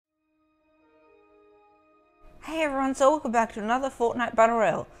Hey everyone, so welcome back to another Fortnite Battle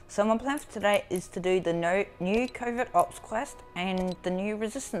Royale. So my plan for today is to do the new Covert Ops quest and the new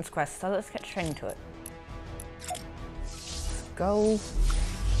Resistance quest, so let's get straight into it. Let's go.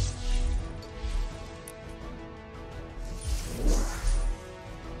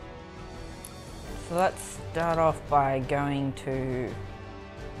 So let's start off by going to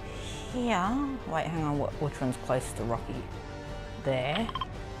here. Wait, hang on, which one's close to Rocky? There.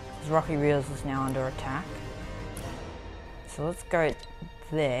 Because Rocky Reels is now under attack. So let's go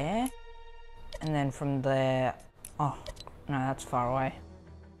there, and then from there, oh, no, that's far away.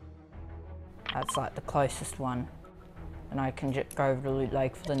 That's like the closest one. And I can just go over to Loot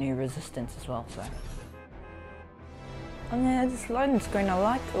Lake for the new Resistance as well, so. And yeah, this loading screen, I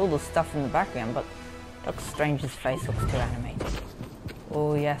like all the stuff in the background, but Doctor Strange's face looks too animated.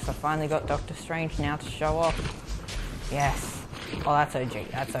 Oh yes, I finally got Doctor Strange now to show off. Yes. Oh, that's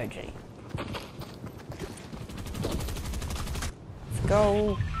OG, that's OG.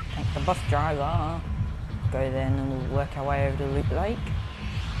 Go, thank the bus driver. Go then and we'll work our way over to Loot Lake.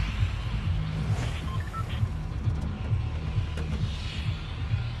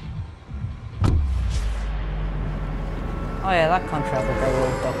 Oh yeah, that contrail will go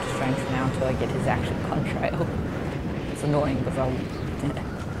with Doctor Strange for now until I get his actual contrail. It's annoying because I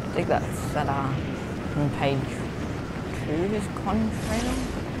think that's on page 2, his contrail.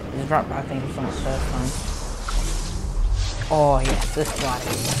 He's right, I think it's on the first one. Oh yes, this flight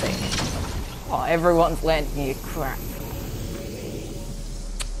is sick. Oh, everyone's landing here, crap.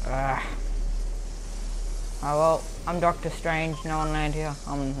 Oh well, I'm Doctor Strange, no one land here.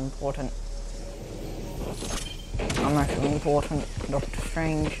 I'm important. I'm actually important, Doctor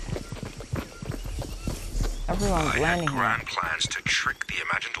Strange. Everyone's landing here. I had grand plans to trick the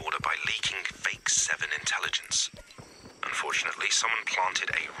imagined order by leaking fake 7 intelligence. Unfortunately, someone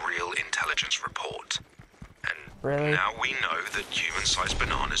planted a real intelligence report. Really? Now we know that human-sized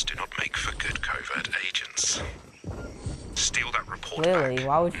bananas do not make for good covert agents. Steal that report Really? back.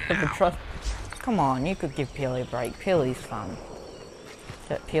 Why would you ever trust? Come on, you could give Peely a break. Peely's fun.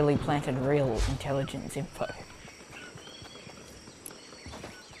 But Peely planted real intelligence info.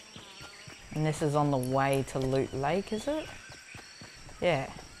 And this is on the way to Loot Lake, is it? Yeah.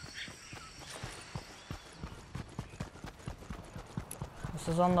 This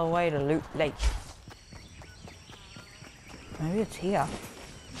is on the way to Loot Lake. Maybe it's here.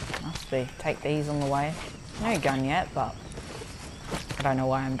 Must be. Take these on the way. No gun yet, but I don't know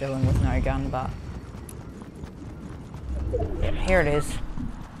why I'm doing with no gun, but yeah, here it is.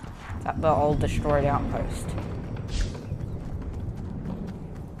 At the old destroyed outpost.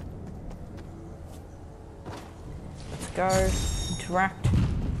 Let's go. Interact.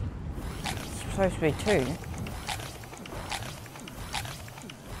 It's supposed to be 2.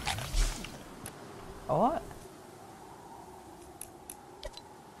 What?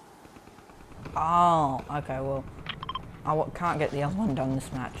 Oh, okay, well, I can't get the other one done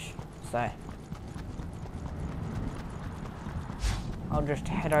this match, so I'll just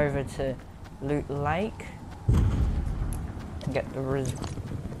head over to Loot Lake and get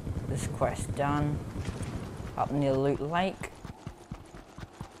this quest done up near Loot Lake.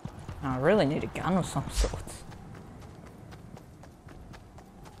 I really need a gun of some sorts.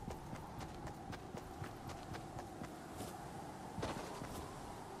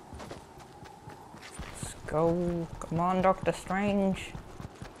 Go, come on, Doctor Strange.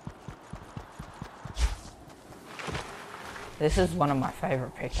 This is one of my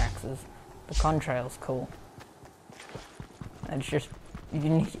favorite pickaxes. The contrail's cool. It's just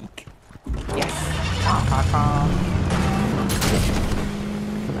unique. Yes. Oh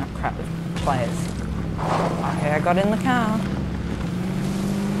crap, there's players. Okay, I got in the car.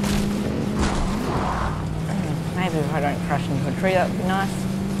 Maybe if I don't crash into a tree, that would be nice.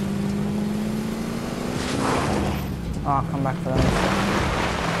 Oh, I'll come back for those.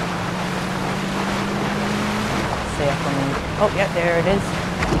 See if I can... Oh, yeah, there it is.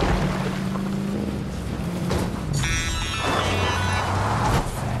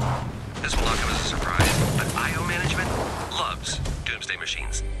 This will not come as a surprise, but IO management loves doomsday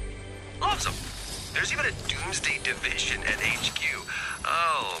machines. Loves them. There's even a doomsday division at HQ.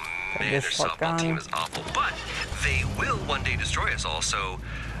 Oh man, their softball team is awful, but they will one day destroy us all, so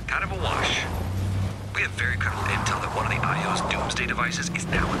kind of a wash. We have very critical intel that one of the IO's doomsday devices is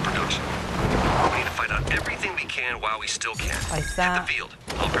now in production. We need to find out everything we can while we still can. Hit the field.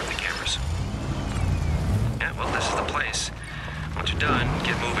 I'll prep the cameras. Yeah, well, this is the place. Once you're done,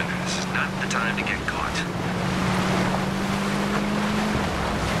 get moving. This is not the time to get caught.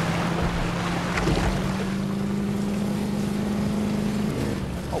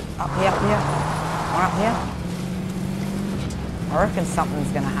 Oh, up here, up here. One up here. I reckon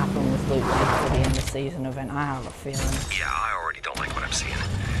something's gonna happen with Loot Lake for the end of season event. I have a feeling. Yeah, I already don't like what I'm seeing.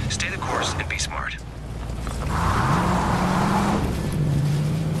 Stay the course and be smart.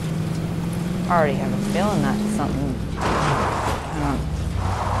 I already have a feeling that something... Hang on.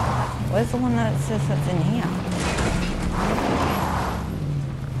 Where's the one that says that's in here?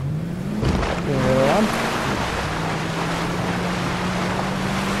 Good.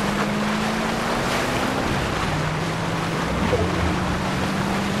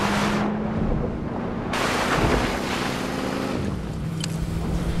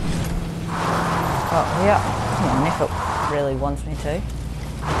 Oh, yeah. Come on, if it really wants me to.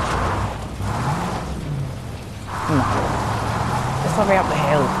 Come on. Just hurry up the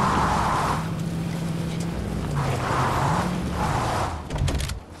hill.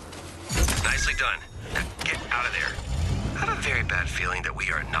 Nicely done. Now get out of there. I have a very bad feeling that we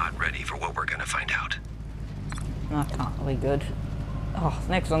are not ready for what we're gonna find out. That can't be good. Oh,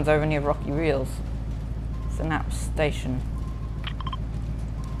 the next one's over near Rocky Reels. Synapse Station.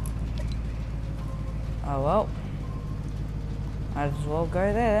 Oh well. Might as well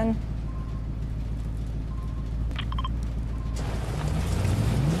go there then.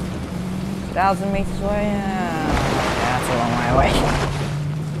 Thousand meters away. Yeah, that's a long way away.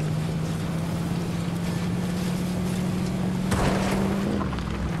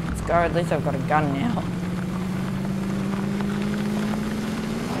 Let's go. At least I've got a gun now.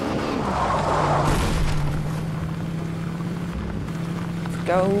 Let's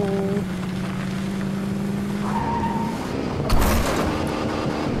go.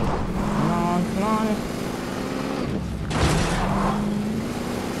 Come on.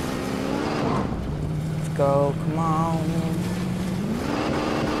 Let's go, come on.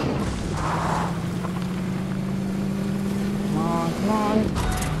 Come on, come on.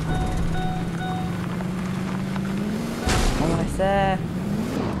 Almost there.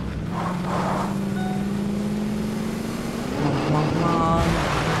 Come on, come on.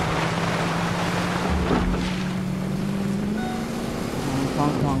 Come on,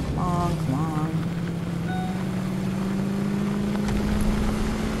 come on, come on, come on.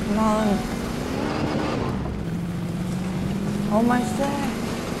 Come on. Almost there.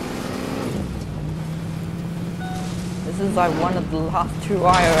 This is like one of the last 2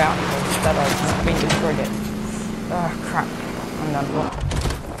 IO outposts that I've been destroyed. Oh crap. I'm done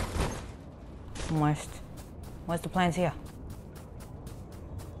for. Almost. Where's the plans here?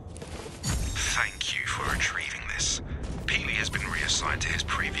 Thank you for retrieving this. Peely has been reassigned to his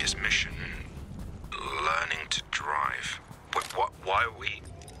previous mission. Learning to drive. What? Why are we?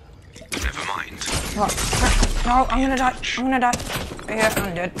 Never mind. Oh, crap. No, I'm gonna die. I'm gonna die. Yeah,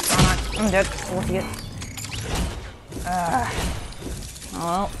 I'm dead. Oh, no, I'm dead. 40 it. Oh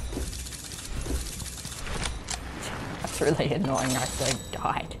well. That's really annoying. I said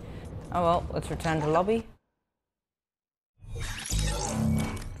died. Oh well, let's return to lobby.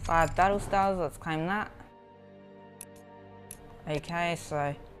 5 battle stars, let's claim that. Okay,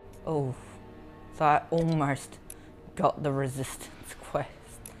 so... Oh. So I almost got the resistance quest.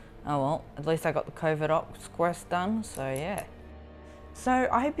 Oh well, at least I got the Covert Ops quest done, so yeah. So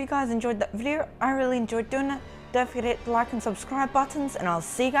I hope you guys enjoyed that video. I really enjoyed doing it. Don't forget to hit the like and subscribe buttons, and I'll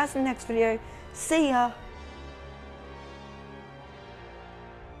see you guys in the next video. See ya!